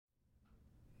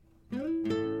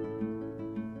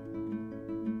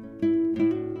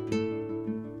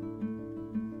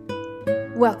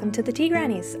Welcome to the Tea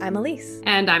Grannies. I'm Elise.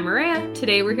 And I'm Maria.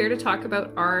 Today we're here to talk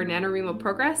about our NaNoWriMo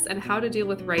progress and how to deal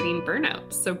with writing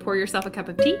burnout. So pour yourself a cup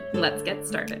of tea and let's get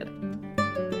started.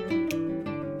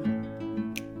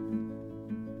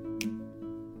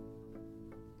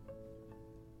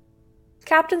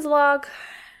 Captain's Log,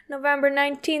 November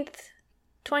 19th,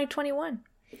 2021.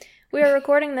 We are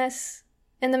recording this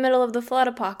in the middle of the flood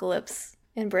apocalypse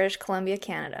in British Columbia,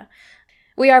 Canada.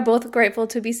 We are both grateful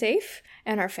to be safe,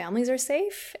 and our families are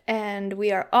safe, and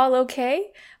we are all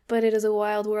okay, but it is a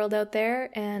wild world out there,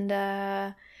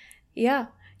 and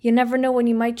you never know when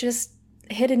you might just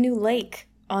hit a new lake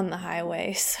on the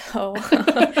highway, so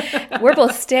we're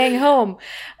both staying home.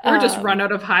 Or just run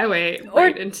out of highway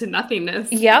right into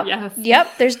nothingness.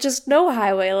 Yep, there's just no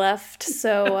highway left,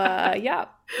 so yeah.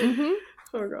 Mm-hmm.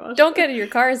 Oh gosh. Don't get in your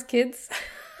cars, kids.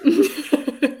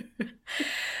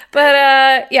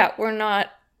 But we're not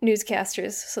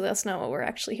newscasters, so that's not what we're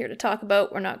actually here to talk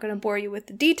about. We're not going to bore you with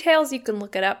the details. You can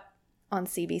look it up on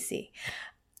CBC.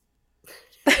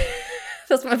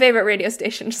 That's my favorite radio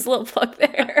station. Just a little plug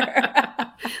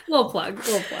there. Little plug.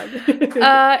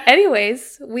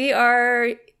 Anyways, we are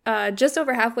just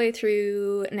over halfway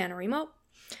through NaNoWriMo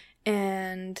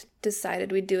and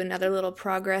decided we'd do another little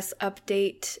progress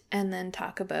update and then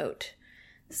talk about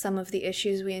some of the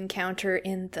issues we encounter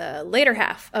in the later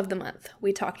half of the month.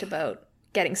 We talked about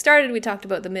getting started, we talked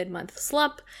about the mid-month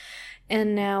slump,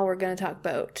 and now we're going to talk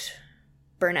about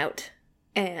burnout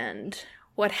and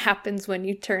what happens when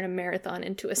you turn a marathon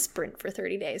into a sprint for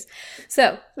 30 days.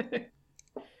 So,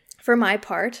 for my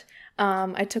part,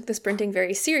 I took the sprinting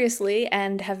very seriously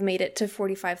and have made it to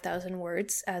 45,000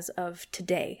 words as of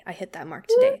today. I hit that mark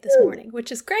today, this morning, which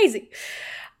is crazy.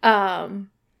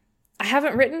 I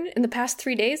haven't written in the past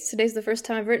 3 days. Today's the first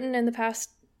time I've written in the past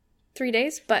 3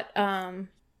 days, but I'm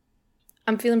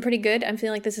feeling pretty good. I'm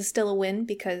feeling like this is still a win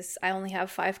because I only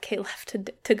have 5K left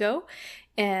to go,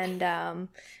 and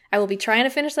I will be trying to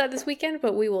finish that this weekend,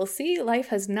 but we will see. Life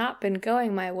has not been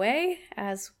going my way,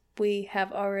 as we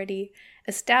have already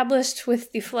established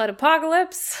with the flood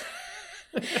apocalypse.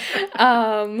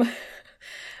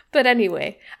 But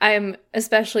anyway, I'm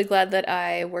especially glad that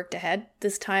I worked ahead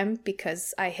this time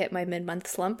because I hit my mid-month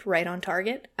slump right on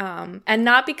target. And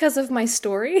not because of my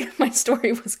story. My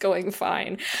story was going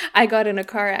fine. I got in a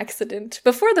car accident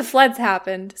before the floods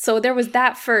happened. So there was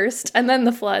that first and then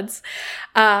the floods.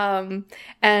 And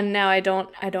now I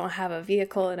don't have a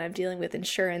vehicle and I'm dealing with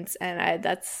insurance, and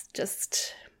that's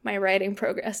just my writing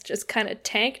progress just kind of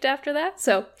tanked after that.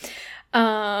 So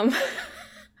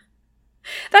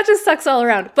that just sucks all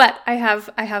around. But I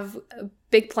have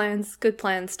big plans, good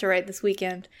plans to write this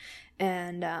weekend.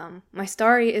 And my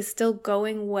story is still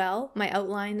going well. My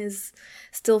outline is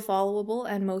still followable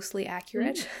and mostly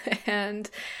accurate.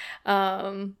 And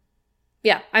I'm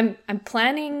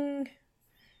planning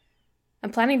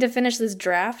to finish this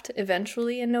draft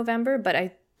eventually in November, but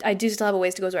I do still have a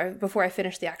ways to go before I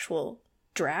finish the actual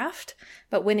draft.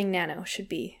 But winning Nano should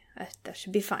be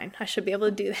fine. I should be able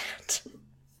to do that.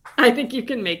 I think you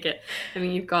can make it. I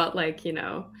mean, you've got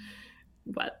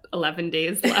 11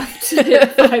 days left to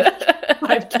hit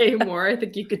 5K more. I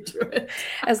think you could do it.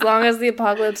 As long as the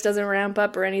apocalypse doesn't ramp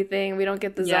up or anything, we don't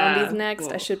get the zombies next,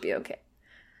 cool. I should be okay.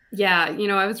 Yeah,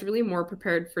 I was really more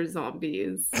prepared for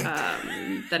zombies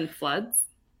than floods.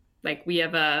 We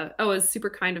have it was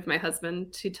super kind of my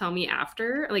husband to tell me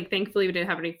after. Thankfully, we didn't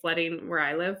have any flooding where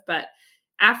I live, but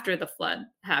after the flood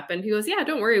happened, he goes, yeah,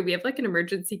 don't worry. We have an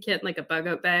emergency kit, and a bug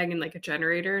out bag and a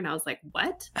generator. And I was like,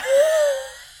 what?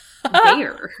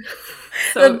 Where?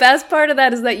 So, the best part of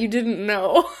that is that you didn't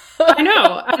know. I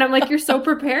know. And I'm like, you're so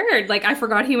prepared. I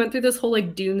forgot he went through this whole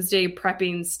doomsday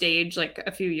prepping stage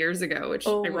a few years ago, which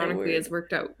ironically has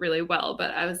worked out really well. But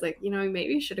I was like,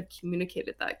 maybe you should have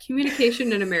communicated that.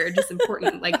 Communication in a marriage is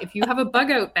important. If you have a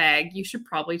bug out bag, you should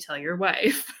probably tell your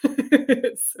wife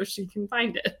so she can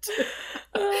find it.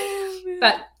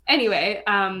 But anyway,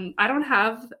 I don't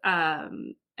have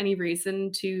any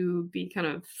reason to be kind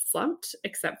of slumped,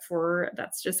 except for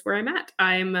that's just where I'm at.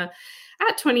 I'm at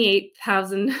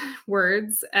 28,000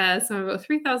 words, so I'm about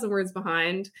 3,000 words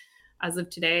behind as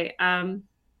of today. And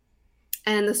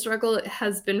the struggle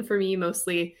has been for me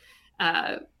mostly,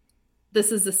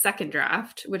 this is the second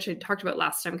draft, which I talked about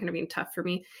last time, kind of being tough for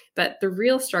me. But the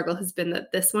real struggle has been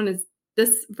that this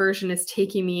version is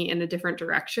taking me in a different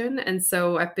direction. And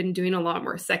so I've been doing a lot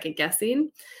more second guessing.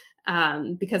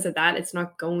 Because of that, it's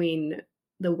not going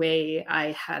the way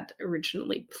I had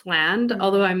originally planned,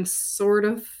 although I'm sort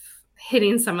of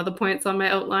hitting some of the points on my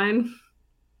outline.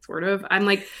 Sort of. I'm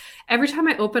every time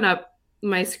I open up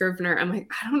my Scrivener, I'm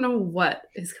like, I don't know what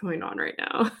is going on right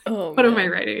now. What am I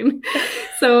writing?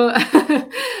 So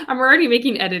I'm already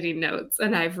making editing notes,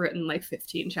 and I've written like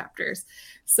 15 chapters.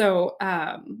 So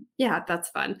yeah, that's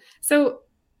fun. So,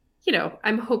 you know,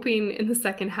 I'm hoping in the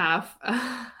second half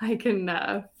I can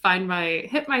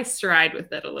hit my stride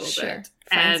with it a little bit.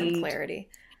 Find some clarity.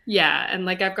 Yeah, and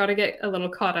like I've got to get a little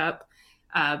caught up,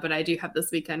 but I do have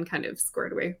this weekend kind of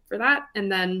squared away for that.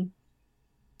 And then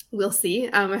we'll see.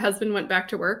 My husband went back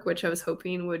to work, which I was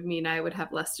hoping would mean I would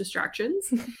have less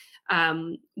distractions.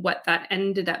 What that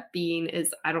ended up being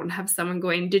is I don't have someone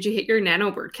going, did you hit your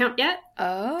nano word count yet?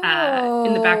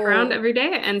 In the background every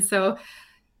day. And so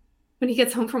when he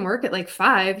gets home from work at like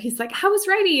 5, he's like, how was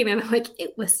writing? And I'm like,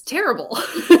 it was terrible.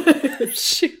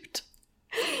 Shoot.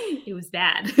 It was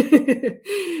bad.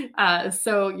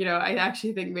 So, you know, I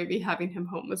actually think maybe having him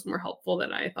home was more helpful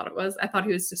than I thought it was. I thought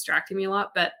he was distracting me a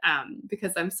lot, but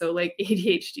because I'm so like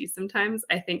ADHD sometimes,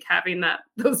 I think having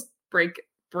those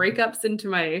breakups into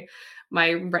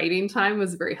my writing time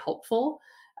was very helpful.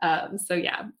 So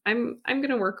yeah, I'm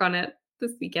gonna work on it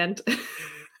this weekend.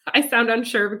 I sound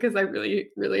unsure because I really,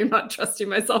 really am not trusting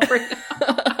myself right now.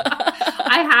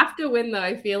 I have to win though.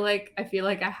 I feel like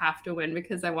I have to win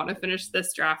because I want to finish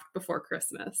this draft before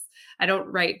Christmas. I don't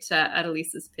write at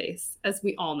Elise's pace, as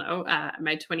we all know.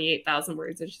 My 28,000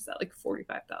 words, and she's at like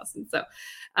 45,000. So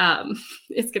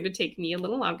it's going to take me a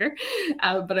little longer,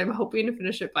 but I'm hoping to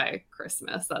finish it by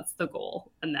Christmas. That's the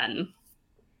goal, and then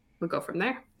we'll go from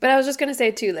there. But I was just going to say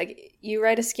too, like you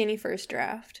write a skinny first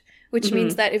draft, which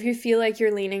means that if you feel like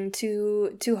you're leaning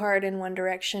too hard in one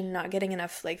direction, not getting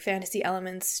enough like fantasy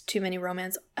elements, too many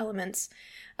romance elements,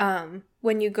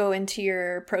 when you go into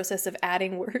your process of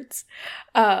adding words,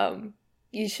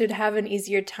 you should have an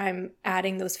easier time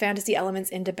adding those fantasy elements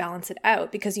in to balance it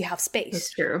out because you have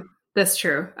space. That's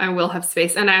true. I will have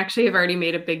space. And I actually have already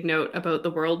made a big note about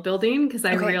the world building because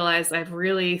I realized I've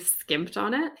really skimped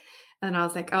on it. And I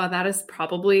was like, oh, that is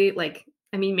probably like,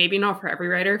 I mean, maybe not for every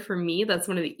writer. For me, that's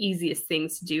one of the easiest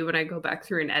things to do when I go back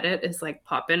through and edit is like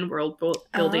pop in world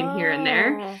building here and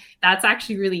there. That's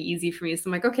actually really easy for me. So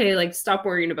I'm like, okay, like stop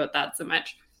worrying about that so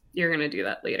much. You're going to do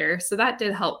that later. So that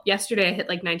did help. Yesterday, I hit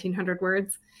like 1,900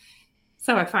 words.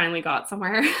 So I finally got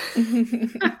somewhere.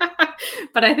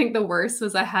 But I think the worst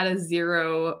was I had a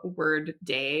 0-word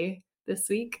day this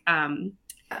week.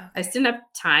 I just didn't have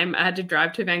time. I had to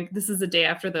drive to Vancouver. This is the day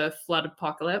after the flood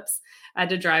apocalypse. I had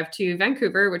to drive to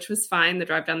Vancouver, which was fine. The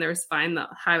drive down there was fine. The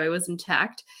highway was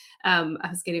intact. I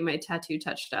was getting my tattoo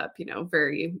touched up, you know,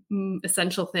 very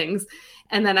essential things.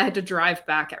 And then I had to drive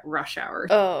back at rush hour.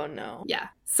 Oh, no. Yeah.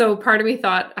 So part of me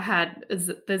thought I had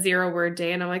the 0-word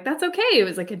day. And I'm like, that's okay. It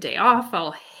was like a day off.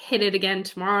 I'll hit it again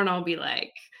tomorrow and I'll be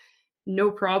like,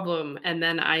 no problem. And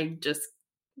then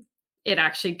it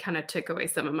actually kind of took away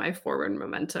some of my forward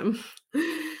momentum.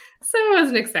 So I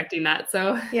wasn't expecting that.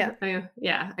 So yeah, I'm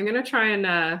going to try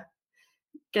and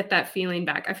get that feeling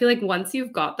back. I feel like once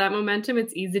you've got that momentum,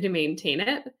 it's easy to maintain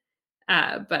it.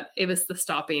 But it was the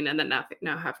stopping and then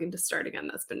now having to start again.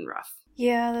 That's been rough.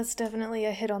 Yeah, that's definitely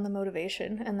a hit on the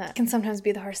motivation. And that can sometimes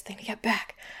be the hardest thing to get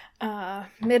back.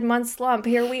 Mid-month slump,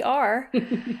 here we are.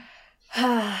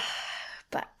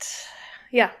 But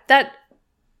yeah, that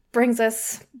brings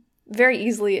us very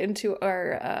easily into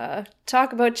our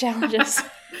talk about challenges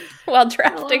while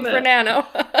drafting for Nano.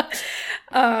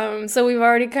 So we've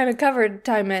already kind of covered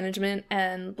time management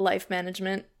and life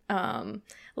management.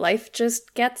 Life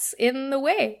just gets in the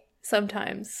way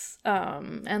sometimes.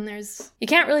 And you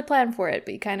can't really plan for it,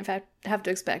 but you kind of have to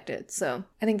expect it. So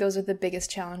I think those are the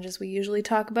biggest challenges we usually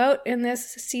talk about in this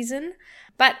season.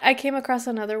 But I came across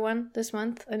another one this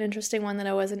month, an interesting one that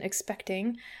I wasn't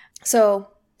expecting. So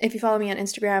if you follow me on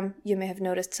Instagram, you may have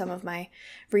noticed some of my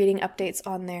reading updates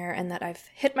on there and that I've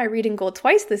hit my reading goal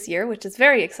twice this year, which is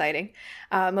very exciting,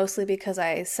 mostly because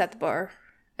I set the bar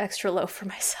extra low for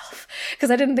myself because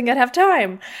I didn't think I'd have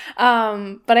time.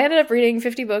 But I ended up reading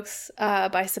 50 books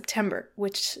by September,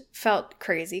 which felt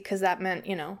crazy because that meant,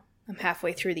 you know, I'm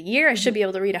halfway through the year. I should be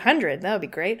able to read 100. That would be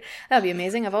great. That would be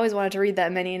amazing. I've always wanted to read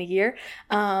that many in a year.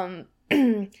 So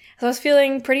I was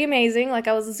feeling pretty amazing, like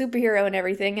I was a superhero and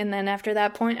everything, and then after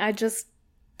that point, I just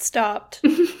stopped.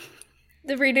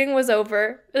 The reading was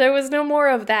over. There was no more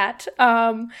of that.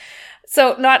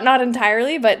 So not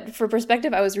entirely, but for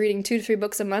perspective, I was reading 2 to 3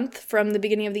 books a month from the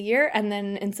beginning of the year, and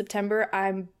then in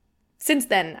September, since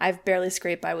then, I've barely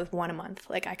scraped by with 1 a month.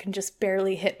 Like, I can just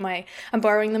barely hit I'm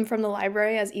borrowing them from the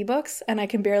library as ebooks, and I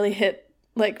can barely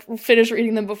finish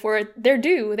reading them before they're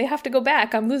due. They have to go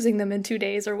back. I'm losing them in 2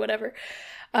 days or whatever.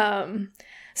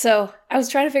 So I was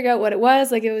trying to figure out what it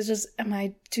was. Like, it was just, am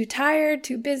I too tired,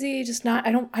 too busy, just not,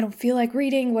 I don't feel like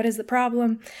reading. What is the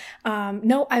problem?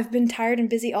 No, I've been tired and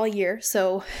busy all year,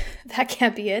 so that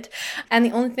can't be it. And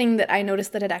the only thing that I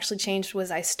noticed that had actually changed was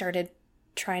I started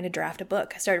trying to draft a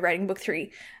book. I started writing book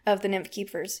 3 of The Nymph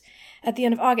Keepers at the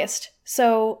end of August.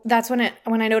 So that's when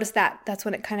I noticed that's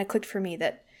when it kind of clicked for me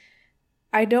that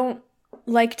I don't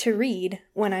like to read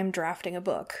when I'm drafting a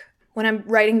book. When I'm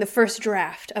writing the first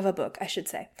draft of a book, I should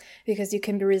say, because you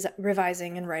can be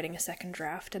revising and writing a second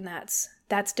draft, and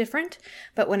that's different.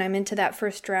 But when I'm into that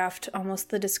first draft, almost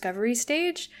the discovery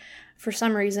stage, for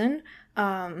some reason,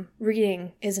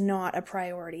 reading is not a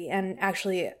priority. And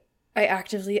actually, I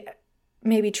actively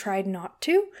maybe tried not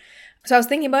to. So I was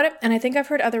thinking about it, and I think I've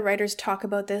heard other writers talk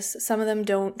about this. Some of them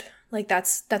don't, like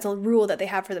that's a rule that they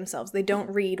have for themselves. They don't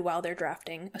read while they're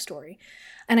drafting a story.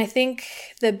 And I think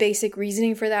the basic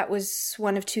reasoning for that was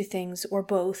one of two things, or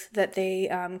both, that they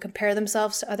compare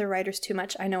themselves to other writers too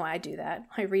much. I know I do that.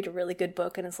 I read a really good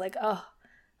book and it's like, oh,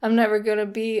 I'm never going to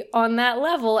be on that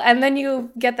level. And then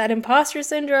you get that imposter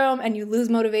syndrome and you lose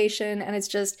motivation, and it's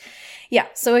just, yeah.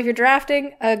 So if you're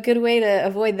drafting, a good way to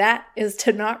avoid that is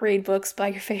to not read books by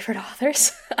your favorite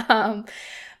authors.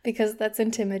 Because that's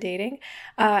intimidating.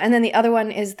 And then the other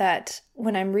one is that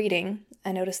when I'm reading,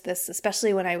 I noticed this,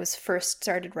 especially when I was first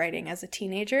started writing as a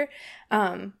teenager,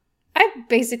 I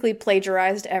basically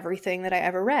plagiarized everything that I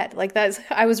ever read. Like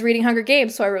I was reading Hunger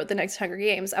Games, so I wrote the next Hunger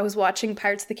Games. I was watching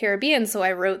Pirates of the Caribbean, so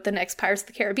I wrote the next Pirates of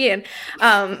the Caribbean.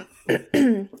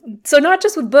 So not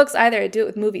just with books either, I do it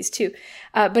with movies too.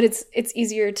 But it's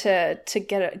easier to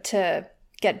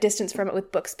get distance from it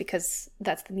with books because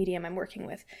that's the medium I'm working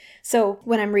with. So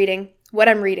when I'm reading, what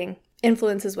I'm reading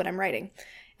influences what I'm writing.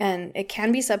 And it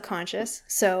can be subconscious.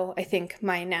 So I think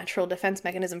my natural defense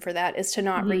mechanism for that is to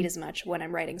not read as much when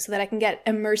I'm writing so that I can get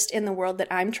immersed in the world that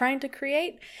I'm trying to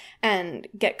create and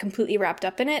get completely wrapped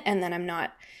up in it. And then I'm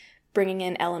not bringing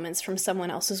in elements from someone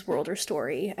else's world or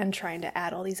story and trying to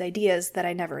add all these ideas that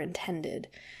I never intended.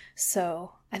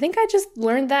 So I think I just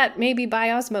learned that maybe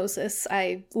by osmosis.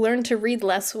 I learned to read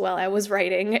less while I was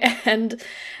writing and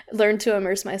learned to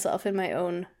immerse myself in my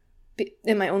own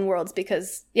worlds,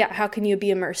 because how can you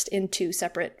be immersed in two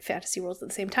separate fantasy worlds at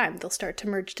the same time? They'll start to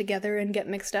merge together and get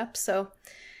mixed up. So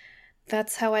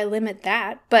that's how I limit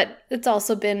that. But it's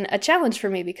also been a challenge for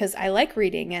me because I like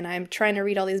reading and I'm trying to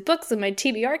read all these books and my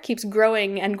TBR keeps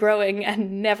growing and growing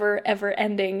and never ever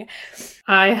ending.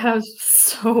 I have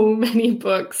so many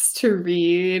books to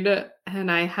read,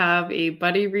 and I have a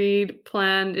buddy read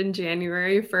planned in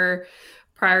January for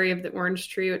Priory of the Orange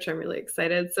Tree, which I'm really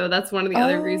excited. So that's one of the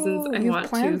other reasons I want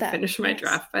to finish my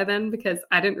draft by then, because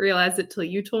I didn't realize it till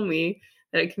you told me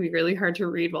that it can be really hard to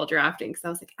read while drafting. Because I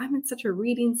was like, I'm in such a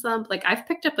reading slump. Like I've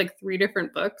picked up like 3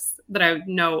 different books that I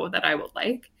know that I will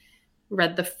like.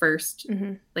 Read the first,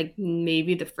 like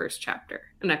maybe the first chapter,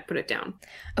 and I put it down.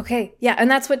 Okay. Yeah.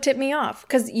 And that's what tipped me off,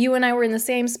 because you and I were in the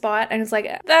same spot, and it's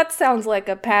like, that sounds like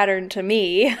a pattern to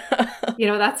me.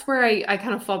 That's where I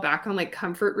kind of fall back on like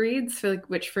comfort reads, for like,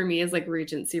 which for me is like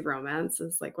Regency romance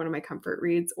is like one of my comfort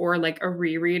reads, or like a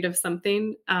reread of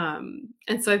something. And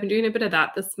so I've been doing a bit of that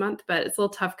this month, but it's a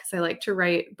little tough because I like to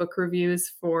write book reviews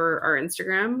for our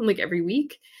Instagram like every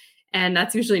week. And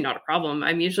that's usually not a problem.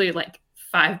 I'm usually like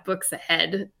 5 books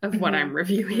ahead of what I'm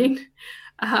reviewing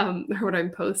or what I'm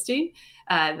posting.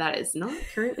 That is not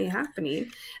currently happening.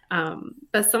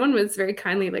 But someone was very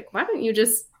kindly like, why don't you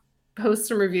just post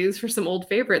some reviews for some old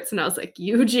favorites? And I was like,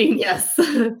 you genius.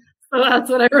 So that's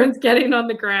what everyone's getting on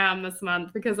the gram this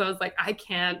month, because I was like, I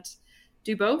can't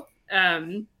do both.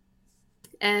 A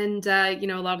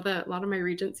lot of my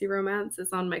Regency romance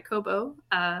is on my Kobo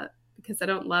because I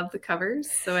don't love the covers.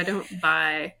 So I don't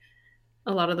buy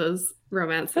a lot of those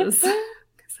romances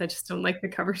because I just don't like the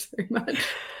covers very much.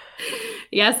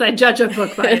 Yes, I judge a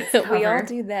book by its cover. We all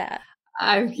do that.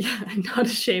 I'm not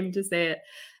ashamed to say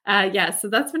it. So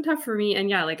that's been tough for me. And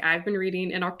like I've been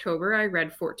reading in October, I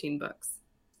read 14 books.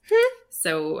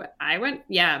 So I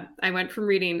went from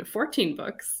reading 14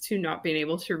 books to not being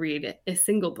able to read a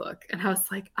single book. And I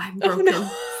was like, I'm broken. Oh,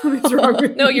 no. Something's wrong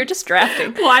with me. You're just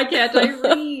drafting. Why can't I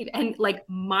read? And like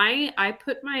I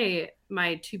put my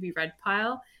to be read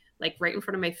pile like right in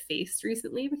front of my face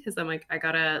recently, because I'm like, I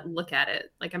gotta look at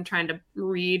it. Like I'm trying to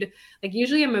read, like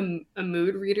usually I'm a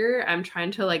mood reader. I'm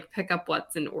trying to like pick up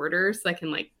what's in order so I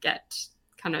can like get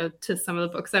kind of to some of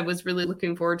the books I was really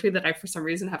looking forward to that I for some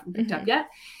reason haven't picked up yet.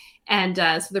 And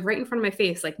so they're right in front of my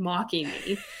face, like mocking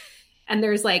me. And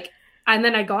there's like, and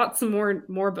then I got some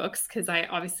more books because I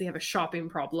obviously have a shopping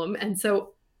problem. And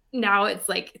so now it's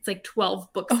like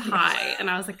 12 books high. And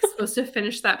I was like supposed to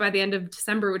finish that by the end of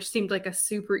December, which seemed like a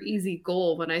super easy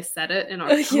goal when I set it in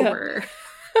October.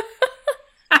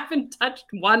 I haven't touched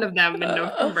one of them in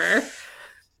November.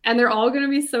 And they're all going to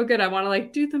be so good. I want to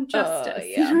like do them justice.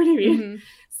 You know what I mean? Mm-hmm.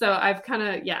 So I've kind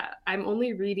of, I'm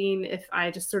only reading if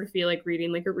I just sort of feel like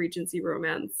reading like a Regency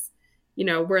romance, you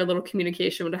know, where a little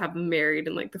communication would have them married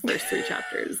in like the first 3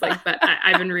 chapters. Like, but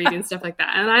I've been reading stuff like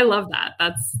that. And I love that.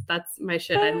 That's my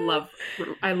shit.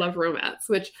 I love romance,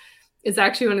 which is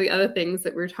actually one of the other things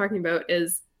that we're talking about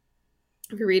is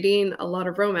if you're reading a lot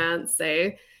of romance,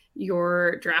 say,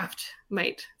 your draft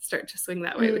might start to swing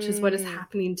that way, which is what is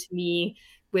happening to me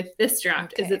with this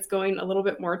draft. Is it's going a little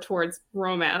bit more towards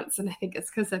romance. And I think it's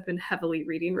because I've been heavily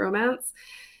reading romance.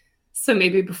 So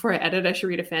maybe before I edit, I should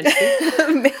read a fantasy.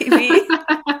 Maybe.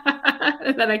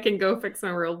 And then I can go fix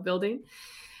my world building.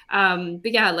 But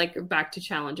yeah, like back to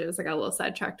challenges. I got a little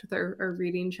sidetracked with our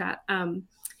reading chat.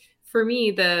 For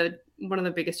me, one of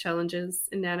the biggest challenges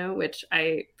in Nano, which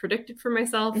I predicted for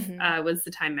myself, was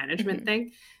the time management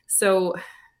thing. So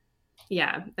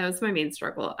yeah, that was my main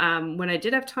struggle. When I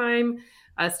did have time,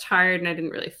 I was tired and I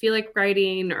didn't really feel like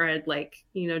writing, or I'd like,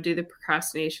 you know, do the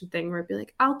procrastination thing where I'd be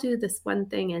like, I'll do this one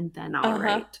thing and then I'll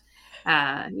write,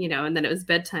 you know, and then it was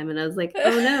bedtime and I was like,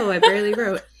 oh no, I barely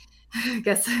wrote. I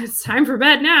guess it's time for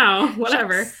bed now,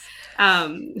 whatever. A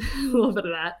little bit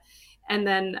of that. And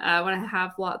then when I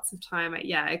have lots of time,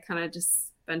 I kind of just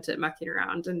spent it mucking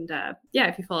around. And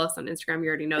if you follow us on Instagram, you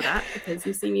already know that because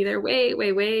you see me there way,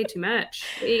 way, way too much.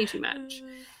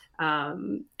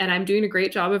 And I'm doing a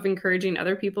great job of encouraging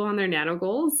other people on their Nano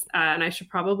goals. And I should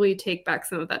probably take back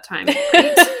some of that time.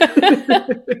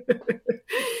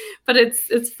 But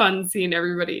it's fun seeing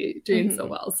everybody doing so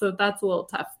well. So that's a little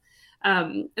tough.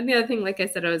 And the other thing, like I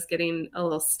said, I was getting a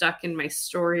little stuck in my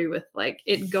story with like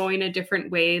it going a different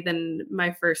way than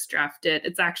my first draft did.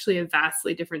 It's actually a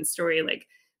vastly different story. Like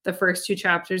the first 2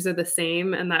 chapters are the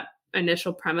same and that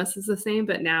initial premise is the same,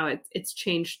 but now it's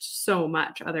changed so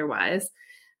much otherwise.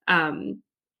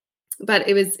 But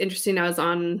it was interesting. I was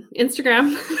on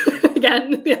Instagram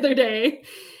again the other day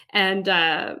and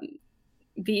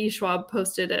V.E. Schwab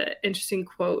posted an interesting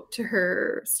quote to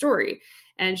her story.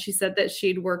 And she said that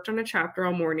she'd worked on a chapter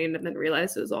all morning and then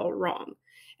realized it was all wrong.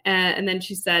 And then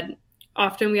she said,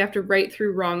 often we have to write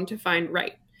through wrong to find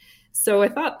right. So I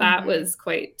thought that was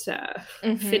quite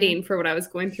fitting for what I was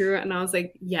going through. And I was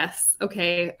like, yes,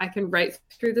 okay, I can write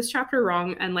through this chapter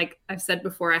wrong. And like I've said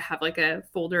before, I have like a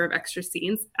folder of extra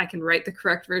scenes. I can write the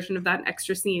correct version of that in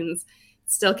extra scenes.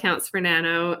 It still counts for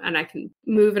Nano and I can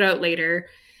move it out later.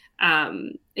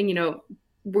 And, you know,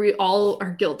 we all are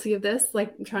guilty of this,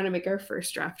 like trying to make our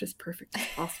first draft as perfect as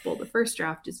possible. The first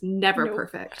draft is never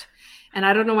perfect. And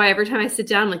I don't know why every time I sit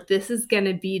down, like this is going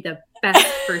to be the best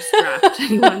first draft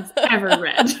anyone's ever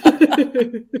read.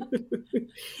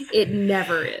 It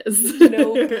never is.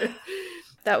 Nope.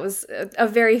 That was a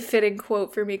very fitting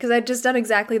quote for me because I'd just done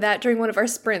exactly that during one of our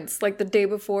sprints, like the day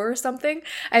before or something.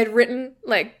 I had written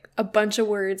like a bunch of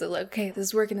words. I was like, okay, this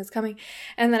is working, it's coming.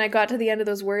 And then I got to the end of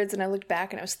those words and I looked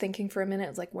back and I was thinking for a minute, I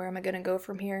was like, where am I going to go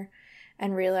from here?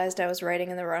 And realized I was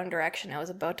writing in the wrong direction. I was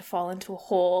about to fall into a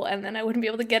hole and then I wouldn't be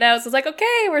able to get out. So I was like,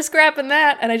 okay, we're scrapping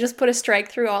that. And I just put a strike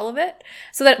through all of it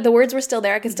so that the words were still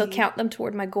there. I could still count them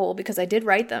toward my goal because I did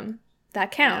write them.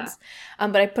 That counts. Yeah.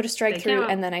 But I put a strike through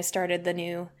and then I started the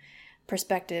new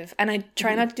perspective. And I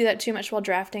try not to do that too much while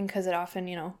drafting because it often,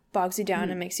 you know, bogs you down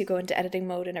and makes you go into editing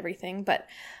mode and everything. But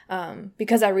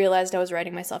because I realized I was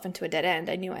writing myself into a dead end,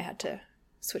 I knew I had to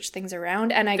switch things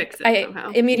around. And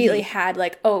I immediately had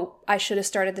like, oh, I should have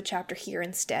started the chapter here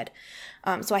instead.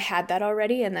 So I had that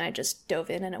already and then I just dove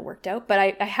in and it worked out.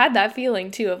 But I had that feeling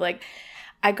too of like,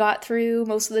 I got through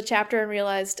most of the chapter and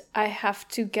realized I have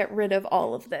to get rid of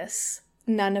all of this.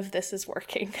 None of this is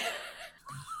working.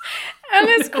 And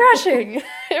it's crushing.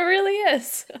 It really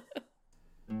is.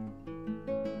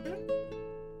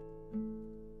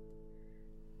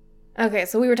 Okay,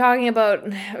 so we were talking about,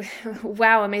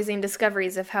 wow, amazing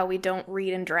discoveries of how we don't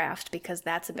read and draft because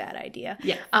that's a bad idea.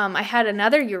 Yeah. I had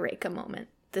another eureka moment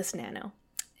this Nano.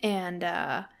 And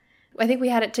I think we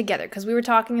had it together because we were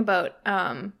talking about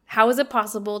how is it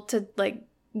possible to like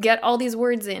get all these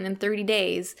words in 30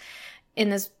 days in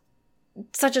this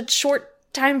such a short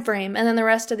time frame, and then the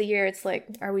rest of the year it's like,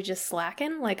 are we just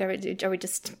slacking? Like, are we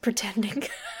just pretending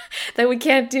that we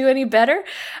can't do any better?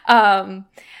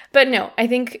 But no, I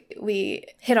think we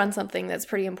hit on something that's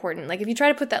pretty important. Like, if you try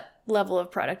to put that level of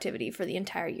productivity for the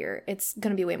entire year, it's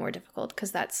going to be way more difficult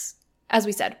because that's, as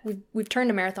we said, we've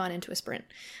turned a marathon into a sprint.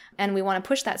 and we want to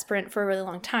push that sprint for a really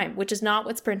long time, which is not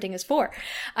what sprinting is for.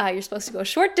 You're supposed to go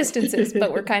short distances,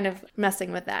 but we're kind of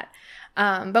messing with that.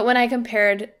 But when I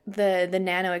compared the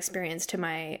nano experience to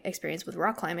my experience with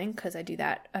rock climbing, because I do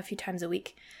that a few times a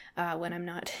week when I'm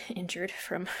not injured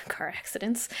from car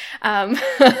accidents,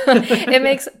 it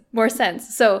makes more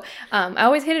sense. So I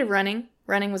always hated running.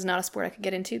 Running was not a sport I could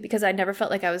get into because I never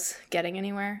felt like I was getting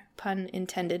anywhere, pun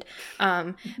intended,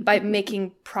 by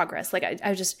making progress. Like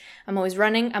I'm always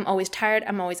running. I'm always tired.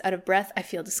 I'm always out of breath. I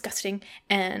feel disgusting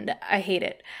and I hate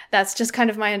it. That's just kind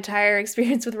of my entire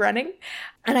experience with running.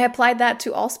 And I applied that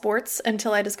to all sports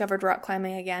until I discovered rock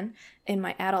climbing again in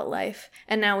my adult life.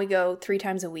 And now we go 3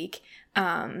 times a week.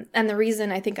 And the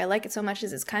reason I think I like it so much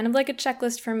is it's kind of like a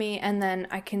checklist for me. And then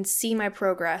I can see my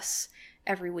progress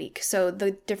every week. So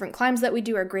the different climbs that we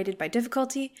do are graded by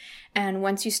difficulty. And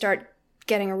once you start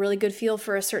getting a really good feel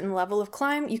for a certain level of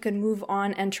climb, you can move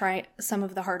on and try some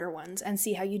of the harder ones and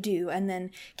see how you do. And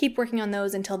then keep working on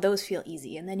those until those feel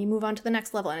easy. And then you move on to the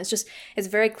next level. And it's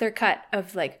very clear cut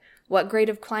of like, what grade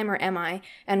of climber am I?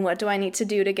 And what do I need to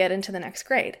do to get into the next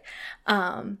grade?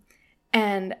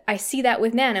 And I see that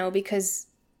with Nano because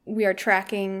we are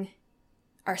tracking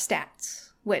our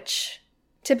stats, which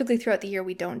typically throughout the year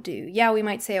we don't do. Yeah, we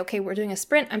might say, okay, we're doing a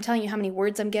sprint. I'm telling you how many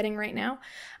words I'm getting right now.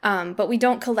 But we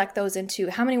don't collect those into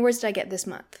how many words did I get this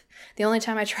month? The only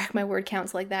time I track my word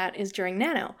counts like that is during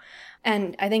Nano.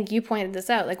 And I think you pointed this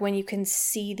out, like when you can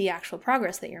see the actual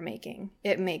progress that you're making,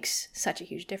 it makes such a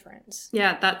huge difference.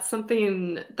 Yeah, that's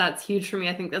something that's huge for me.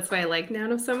 I think that's why I like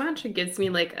Nano so much. It gives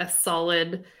me like a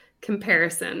solid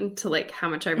comparison to like how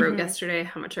much I wrote yesterday,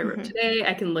 how much I wrote today.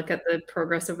 I can look at the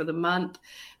progress over the month.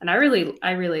 And I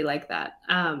really like that.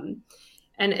 And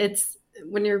it's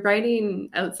when you're writing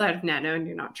outside of Nano and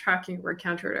you're not tracking your word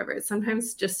count or whatever, it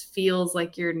sometimes just feels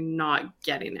like you're not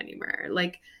getting anywhere.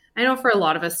 Like I know for a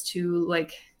lot of us too,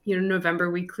 like, you know,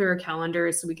 November, we clear our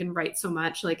calendars so we can write so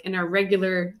much. Like in our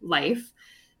regular life,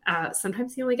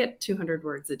 sometimes you only get 200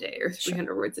 words a day or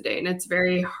 300 words a day. And it's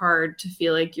very hard to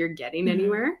feel like you're getting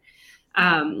anywhere.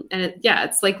 And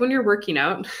it's like when you're working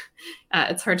out,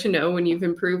 it's hard to know when you've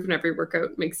improved and every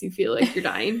workout makes you feel like you're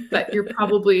dying, but you're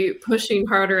probably pushing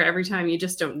harder every time. You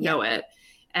just don't know it.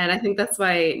 And I think that's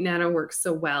why Nano works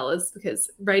so well, is because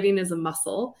writing is a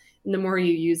muscle, and the more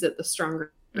you use it, the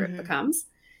stronger it becomes.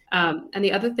 And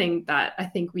the other thing that I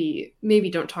think we maybe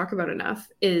don't talk about enough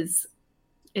is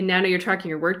in Nano, you're tracking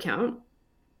your word count,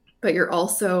 but you're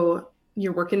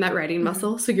working that writing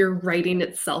muscle. So your writing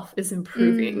itself is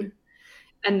improving.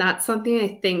 And that's something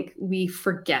I think we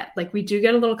forget. Like we do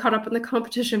get a little caught up in the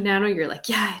competition of Nano. You're like,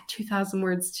 yeah, 2,000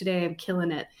 words today. I'm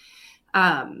killing it.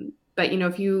 But you know,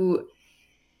 if you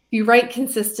write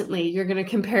consistently, you're going to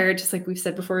compare, just like we've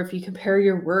said before, if you compare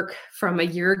your work from a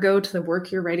year ago to the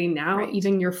work you're writing now,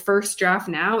 even your first draft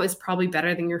now is probably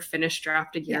better than your finished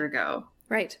draft a year ago.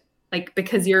 Right. Like,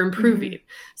 because you're improving.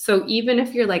 So even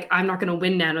if you're like, I'm not going to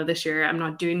win Nano this year, I'm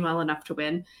not doing well enough to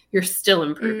win, you're still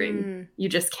improving. You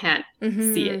just can't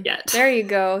see it yet. There you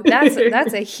go. That's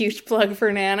a huge plug for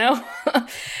Nano.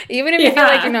 Even if you feel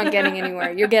like you're not getting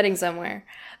anywhere, you're getting somewhere.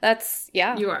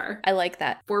 You are. I like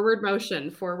that. Forward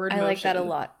motion. I like that a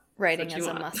lot. Writing as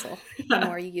a muscle. The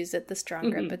more you use it, the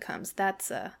stronger it becomes. That's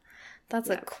a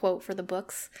quote for the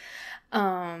books.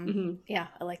 Yeah,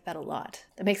 I like that a lot.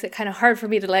 That makes it kind of hard for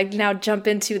me to like now jump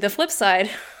into the flip side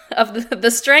of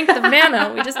the strength of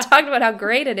Nano. We just talked about how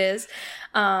great it is.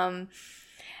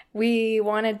 We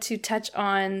wanted to touch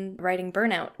on writing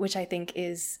burnout, which I think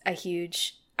is a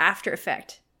huge after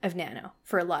effect of Nano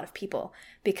for a lot of people,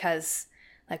 because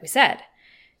like we said,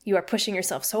 you are pushing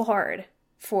yourself so hard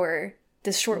for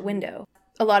this short window.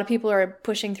 A lot of people are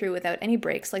pushing through without any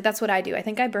breaks. Like that's what I do. I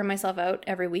think I burn myself out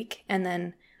every week and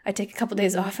then I take a couple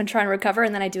days off and try and recover,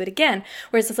 and then I do it again.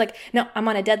 Whereas it's like, no, I'm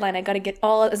on a deadline. I got to get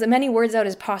as many words out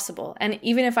as possible. And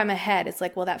even if I'm ahead, it's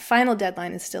like, well, that final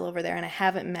deadline is still over there and I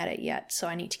haven't met it yet. So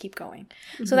I need to keep going.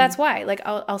 So that's why, like,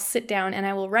 I'll sit down and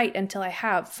I will write until I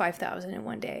have 5,000 in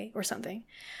one day or something,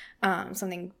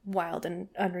 something wild and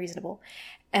unreasonable.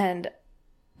 And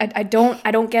I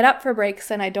don't get up for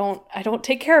breaks, and I don't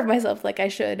take care of myself like I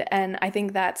should. And I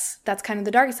think that's kind of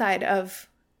the dark side of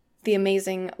the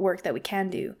amazing work that we can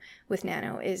do with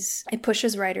Nano, is it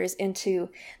pushes writers into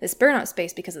this burnout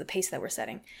space because of the pace that we're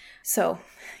setting. So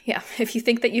yeah, if you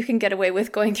think that you can get away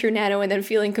with going through Nano and then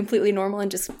feeling completely normal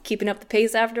and just keeping up the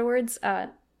pace afterwards,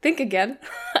 think again.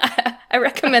 I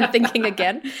recommend thinking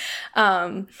again.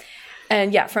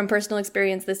 And yeah, from personal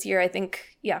experience this year, I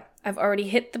think, I've already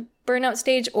hit the burnout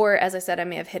stage, or as I said, I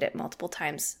may have hit it multiple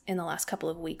times in the last couple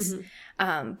of weeks.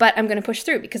 But I'm going to push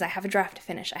through because I have a draft to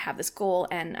finish. I have this goal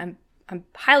and I'm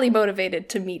highly motivated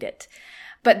to meet it.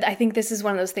 But I think this is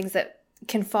one of those things that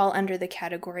can fall under the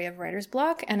category of writer's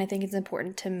block, and I think it's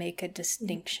important to make a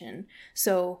distinction.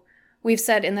 So we've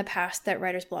said in the past that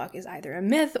writer's block is either a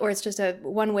myth or it's just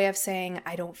one way of saying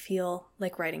I don't feel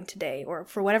like writing today, or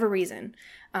for whatever reason,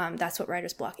 that's what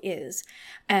writer's block is.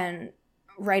 And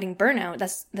writing burnout,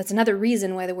 that's another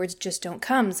reason why the words just don't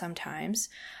come sometimes.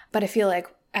 But I feel like,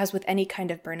 as with any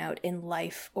kind of burnout in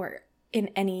life or in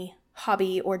any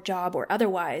hobby or job or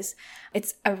otherwise,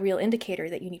 it's a real indicator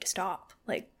that you need to stop.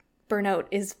 Like, burnout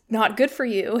is not good for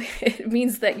you. It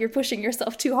means that you're pushing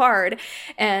yourself too hard.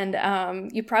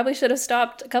 And you probably should have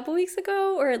stopped a couple weeks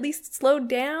ago, or at least slowed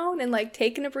down and like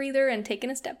taken a breather and taken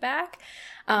a step back.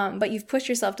 But you've pushed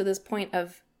yourself to this point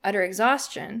of utter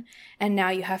exhaustion. And now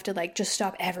you have to like just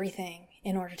stop everything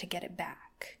in order to get it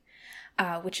back,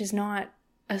 which is not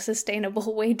a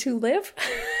sustainable way to live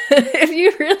if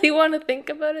you really want to think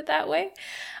about it that way.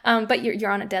 But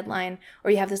you're on a deadline,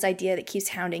 or you have this idea that keeps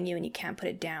hounding you and you can't put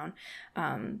it down.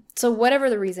 So whatever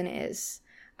the reason is,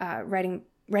 writing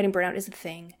burnout is a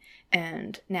thing,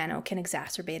 and Nano can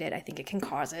exacerbate it. I think it can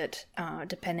cause it,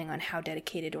 depending on how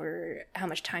dedicated or how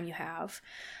much time you have.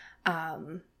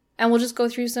 And we'll just go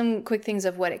through some quick things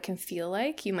of what it can feel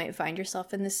like. You might find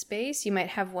yourself in this space. You might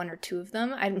have one or two of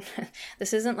them.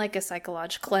 This isn't like a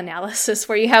psychological analysis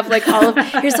where you have like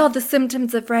here's all the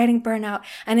symptoms of writing burnout.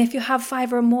 And if you have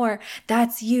 5 or more,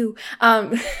 that's you.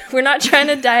 We're not trying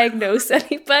to diagnose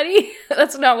anybody.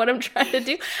 That's not what I'm trying to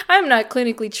do. I'm not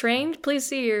clinically trained. Please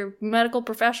see your medical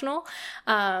professional.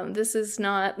 This is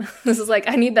like,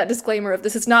 I need that disclaimer of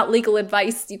this is not legal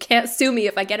advice. You can't sue me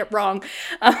if I get it wrong.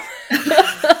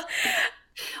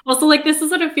 Also, like, this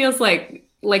is what it feels like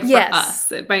for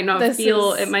us. It might not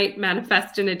it might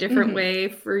manifest in a different way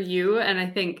for you. And I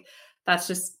think that's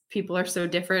just, people are so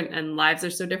different and lives are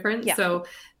so different. Yeah. So,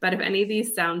 but if any of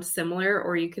these sound similar,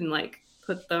 or you can like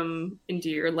put them into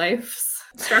your life's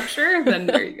structure, then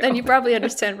there you go. Then you probably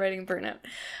understand writing burnout.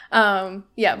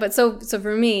 But so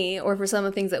for me, or for some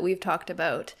of the things that we've talked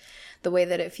about, the way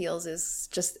that it feels is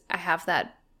just, I have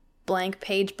that blank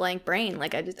page, blank brain.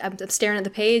 Like I'm staring at the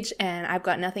page and I've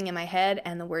got nothing in my head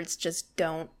and the words just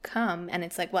don't come. And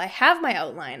it's like, well, I have my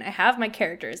outline. I have my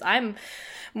characters. I'm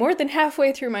more than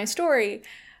halfway through my story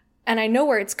and I know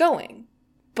where it's going,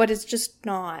 but it's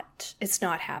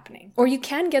not happening. Or you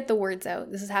can get the words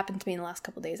out. This has happened to me in the last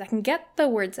couple of days. I can get the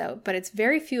words out, but it's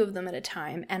very few of them at a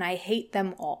time. And I hate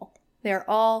them all. They're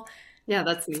all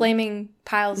that's flaming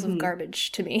piles of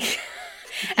garbage to me.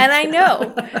 And I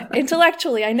know,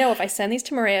 intellectually, I know if I send these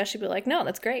to Maria, she'd be like, no,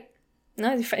 that's great.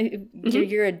 No,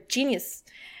 you're a genius.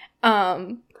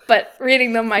 But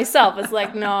reading them myself, it's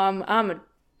like, no, I'm a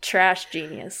trash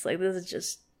genius. Like, this is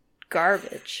just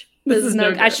garbage. This is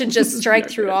no. I should just strike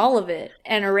through all of it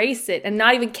and erase it and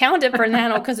not even count it for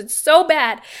Nano because it's so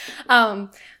bad.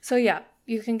 So yeah,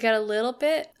 you can get a little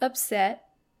bit upset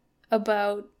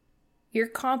about your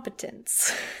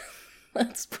competence.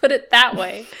 Let's put it that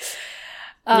way.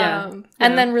 And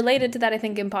then related to that, I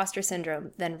think imposter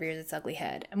syndrome then rears its ugly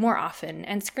head more often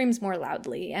and screams more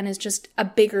loudly and is just a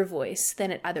bigger voice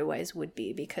than it otherwise would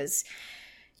be, because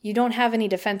you don't have any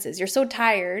defenses. You're so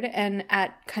tired and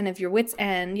at kind of your wit's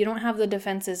end. You don't have the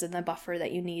defenses and the buffer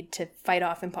that you need to fight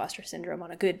off imposter syndrome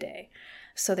on a good day.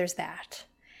 So there's that.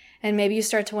 And maybe you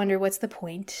start to wonder, what's the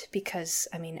point? Because,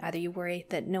 I mean, either you worry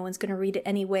that no one's going to read it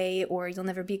anyway, or you'll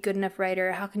never be a good enough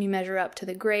writer. How can you measure up to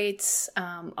the greats?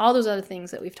 All those other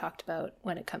things that we've talked about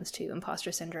when it comes to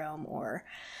imposter syndrome or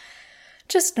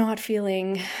just not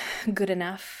feeling good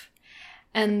enough.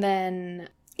 And then,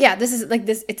 yeah, this is like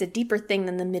this. It's a deeper thing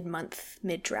than the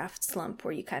mid-draft slump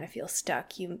where you kind of feel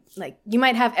stuck. You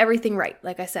might have everything right.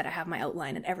 Like I said, I have my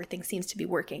outline and everything seems to be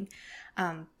working.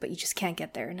 But you just can't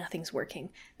get there. Nothing's working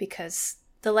because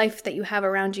the life that you have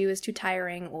around you is too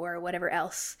tiring or whatever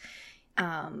else.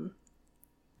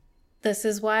 This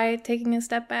is why taking a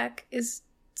step back is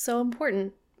so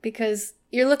important, because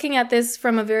you're looking at this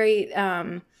from a very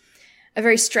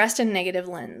stressed and negative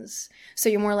lens. So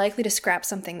you're more likely to scrap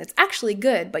something that's actually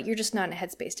good, but you're just not in a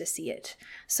headspace to see it.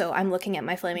 So I'm looking at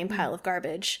my flaming pile of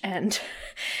garbage, and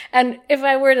if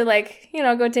I were to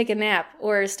go take a nap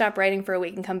or stop writing for a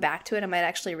week and come back to it, I might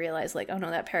actually realize oh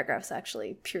no, that paragraph's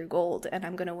actually pure gold and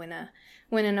I'm going to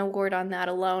win an award on that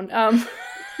alone.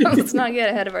 Let's not get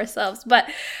ahead of ourselves. But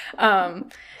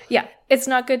yeah, it's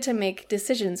not good to make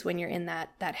decisions when you're in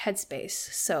that headspace.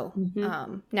 So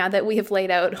now that we have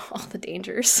laid out all the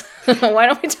dangers, why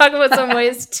don't we talk about some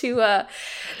ways to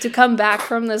come back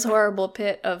from this horrible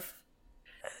pit of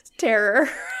terror,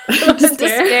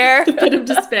 despair. A bit of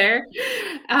despair.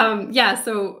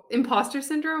 So imposter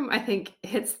syndrome, I think,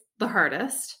 hits the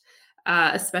hardest.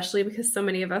 especially because so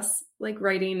many of us, like,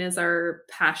 writing is our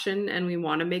passion and we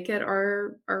want to make it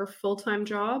our full-time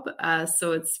job.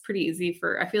 So it's pretty easy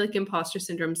I feel like imposter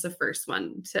syndrome is the first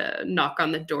one to knock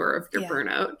on the door of your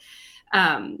burnout.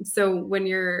 So when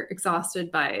you're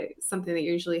exhausted by something that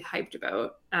you're usually hyped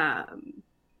about, that's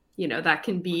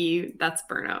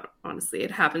burnout. Honestly,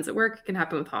 it happens at work. It can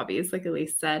happen with hobbies, like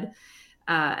Elise said.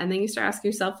 And then you start asking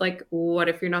yourself, like, what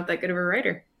if you're not that good of a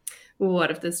writer?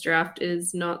 What if this draft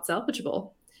is not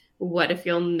salvageable? What if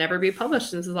you'll never be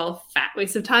published? And this is all a fat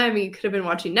waste of time. You could have been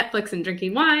watching Netflix and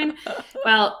drinking wine.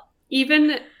 Well,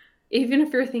 even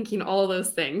if you're thinking all of those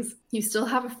things, you still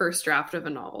have a first draft of a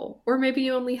novel. Or maybe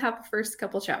you only have the first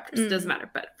couple chapters. It doesn't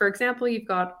matter. But for example, you've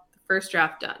got the first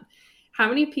draft done. How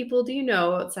many people do you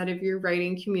know outside of your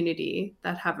writing community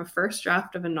that have a first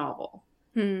draft of a novel?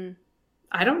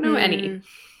 I don't know any,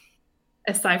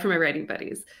 aside from my writing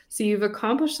buddies. So you've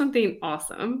accomplished something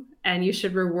awesome, and you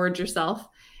should reward yourself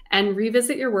and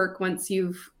revisit your work once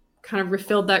you've kind of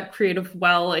refilled that creative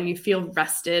well and you feel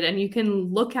rested, and you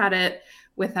can look at it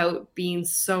without being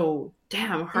so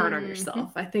damn hard on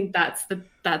yourself. I think that's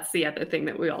the other thing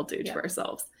that we all do to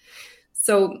ourselves.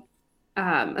 So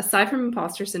aside from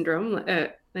imposter syndrome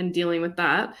and dealing with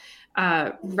that,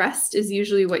 rest is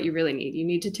usually what you really need. You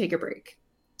need to take a break.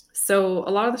 So a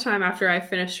lot of the time after I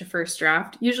finish a first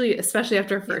draft, usually, especially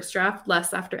after a first draft,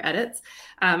 less after edits,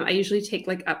 I usually take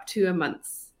like up to a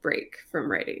month's break from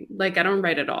writing. Like, I don't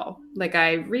write at all. Like,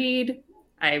 I read,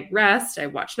 I rest, I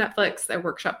watch Netflix, I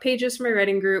workshop pages for my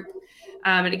writing group.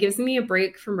 And it gives me a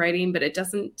break from writing, but it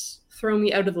doesn't throw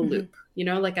me out of the loop. You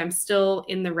know, like, I'm still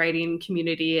in the writing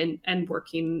community and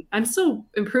working. I'm still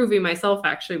improving myself,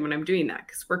 actually, when I'm doing that,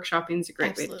 because workshopping is a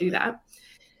great way to do that.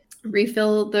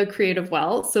 Refill the creative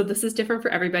well. So this is different for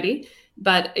everybody,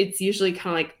 but it's usually kind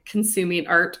of like consuming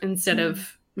art instead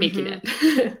of making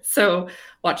it. So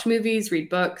watch movies, read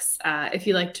books. If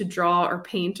you like to draw or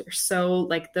paint or sew,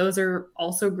 like, those are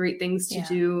also great things to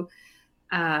do.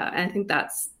 And I think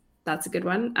that's a good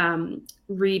one.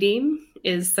 Reading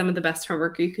is some of the best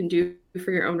homework you can do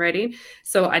for your own writing.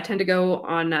 So I tend to go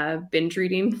on binge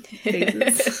reading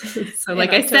phases. So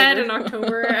like I said, in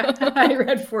October, I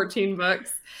read 14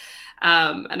 books.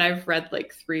 And I've read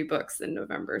like 3 books in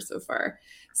November so far.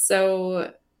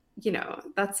 So, you know,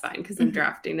 that's fine because I'm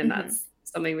drafting, and that's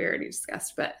something we already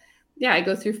discussed. But yeah, I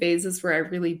go through phases where I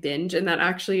really binge, and that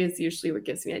actually is usually what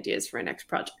gives me ideas for my next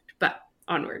project. But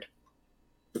onward.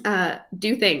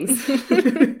 Do things.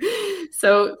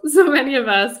 So many of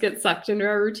us get sucked into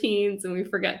our routines, and we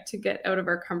forget to get out of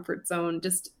our comfort zone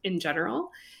just in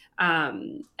general.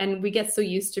 And we get so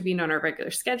used to being on our regular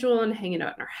schedule and hanging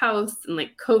out in our house, and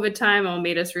like COVID time all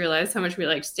made us realize how much we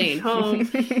like staying home.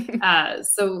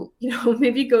 So, you know,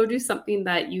 maybe go do something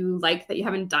that you like that you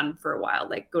haven't done for a while,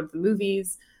 like go to the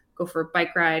movies, go for a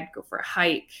bike ride, go for a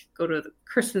hike, go to the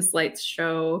Christmas lights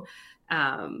show,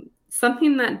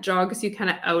 something that jogs you kind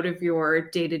of out of your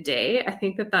day-to-day. I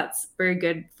think that that's very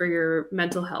good for your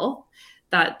mental health,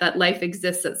 that life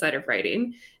exists outside of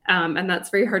writing. And that's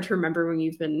very hard to remember when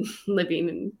you've been living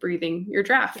and breathing your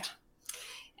draft.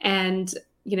 And,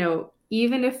 you know,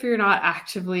 even if you're not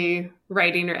actively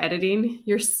writing or editing,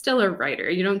 you're still a writer.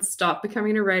 You don't stop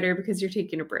becoming a writer because you're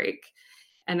taking a break.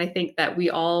 And I think that we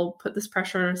all put this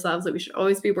pressure on ourselves that we should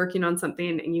always be working on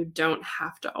something, and you don't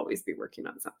have to always be working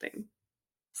on something.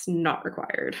 It's not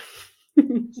required.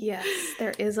 Yes,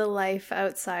 there is a life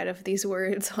outside of these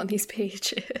words on these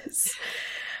pages.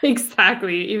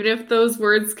 Exactly. Even if those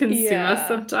words consume us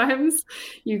sometimes,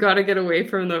 you got to get away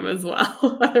from them as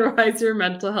well. Otherwise, your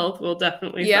mental health will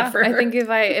definitely suffer. I think if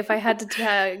I had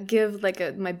to give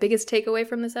like my biggest takeaway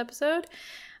from this episode,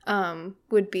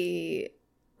 would be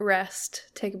rest,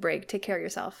 take a break, take care of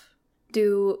yourself,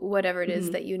 do whatever it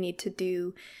is that you need to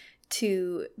do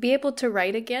to be able to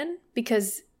write again,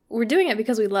 because we're doing it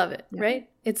because we love it, right?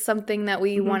 It's something that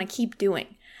we want to keep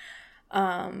doing.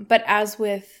 But as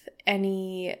with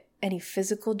any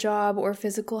physical job or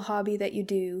physical hobby that you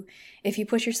do, if you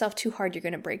push yourself too hard, you're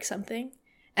going to break something,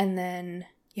 and then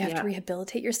you have to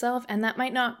rehabilitate yourself, and that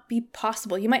might not be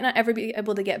possible. You might not ever be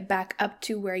able to get back up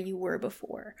to where you were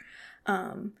before.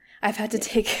 I've had to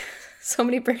take so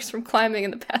many breaks from climbing in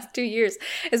the past 2 years.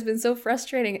 It's been so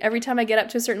frustrating. Every time I get up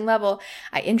to a certain level,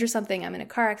 I injure something, I'm in a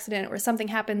car accident, or something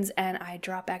happens, and I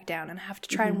drop back down and I have to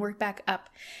try and work back up.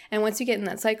 And once you get in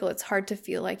that cycle, it's hard to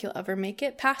feel like you'll ever make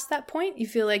it past that point. You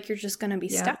feel like you're just going to be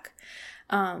stuck.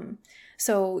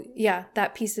 So yeah,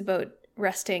 that piece about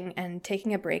resting and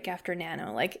taking a break after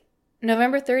Nano, like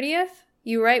November 30th,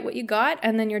 you write what you got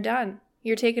and then you're done.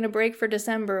 you're taking a break for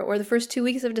December or the first 2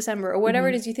 weeks of December or whatever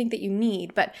it is you think that you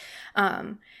need. But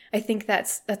I think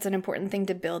that's an important thing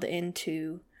to build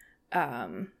into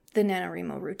the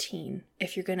NaNoWriMo routine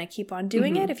if you're going to keep on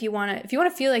doing it, if you want to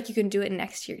feel like you can do it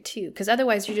next year too, because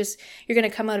otherwise you're going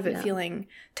to come out of it feeling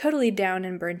totally down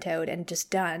and burnt out and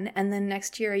just done. And then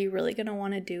next year, are you really going to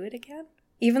want to do it again?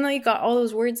 Even though you got all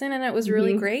those words in and it was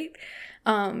really great,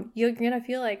 you're going to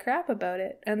feel like crap about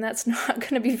it. And that's not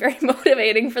going to be very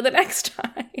motivating for the next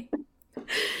time.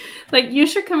 Like, you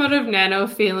should come out of Nano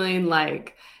feeling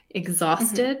like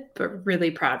exhausted, but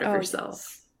really proud of yourself.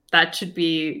 Yes. That should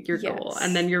be your goal.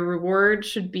 And then your reward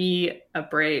should be a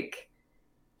break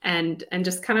and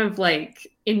just kind of like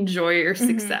enjoy your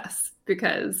success,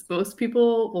 because most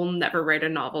people will never write a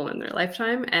novel in their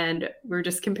lifetime. And we're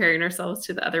just comparing ourselves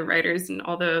to the other writers and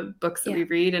all the books that we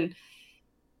read. And,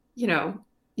 you know,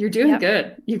 you're doing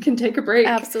good. You can take a break.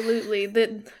 Absolutely.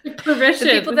 The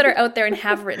people that are out there and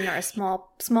have written are a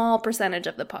small percentage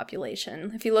of the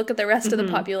population. If you look at the rest of the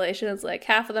population, it's like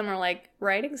half of them are like,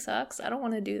 writing sucks. I don't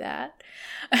want to do that.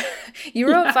 You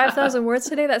wrote 5,000 words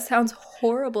today? That sounds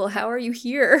horrible. How are you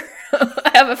here?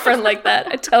 I have a friend like that.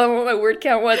 I tell him what my word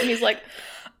count was, and he's like,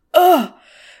 ugh,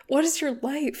 what is your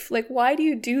life? Like, why do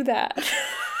you do that?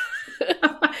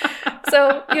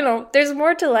 So, you know, there's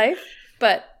more to life,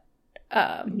 but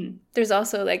there's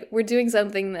also like, we're doing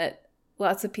something that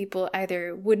lots of people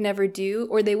either would never do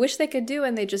or they wish they could do,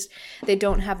 and they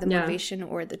don't have the motivation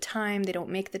or the time. They don't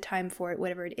make the time for it,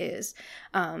 whatever it is.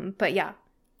 But yeah,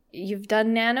 you've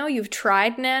done Nano, you've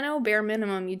tried Nano, bare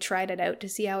minimum, you tried it out to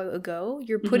see how it would go.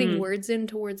 You're putting words in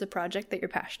towards a project that you're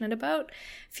passionate about.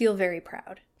 Feel very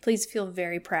proud. Please feel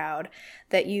very proud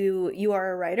that you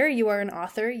are a writer, you are an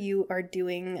author, you are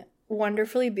doing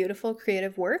wonderfully beautiful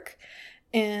creative work.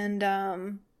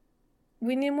 And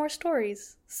we need more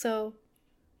stories. So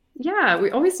yeah, we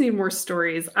always need more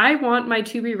stories. I want my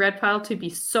to be read pile to be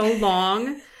so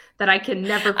long that I can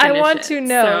never finish it. I want to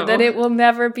know that it will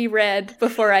never be read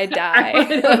before I die.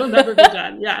 It'll never be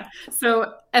done. Yeah.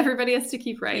 So everybody has to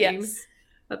keep writing. Yes.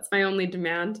 That's my only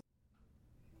demand.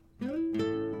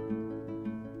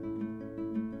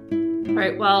 All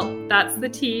right, well, that's the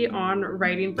tea on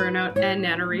writing burnout and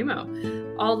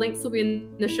NaNoWriMo. All links will be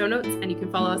in the show notes, and you can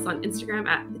follow us on Instagram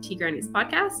at the Tea Grannies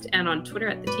Podcast and on Twitter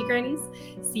at the Tea Grannies.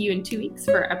 See you in 2 weeks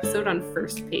for our episode on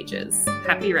First Pages.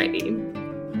 Happy writing.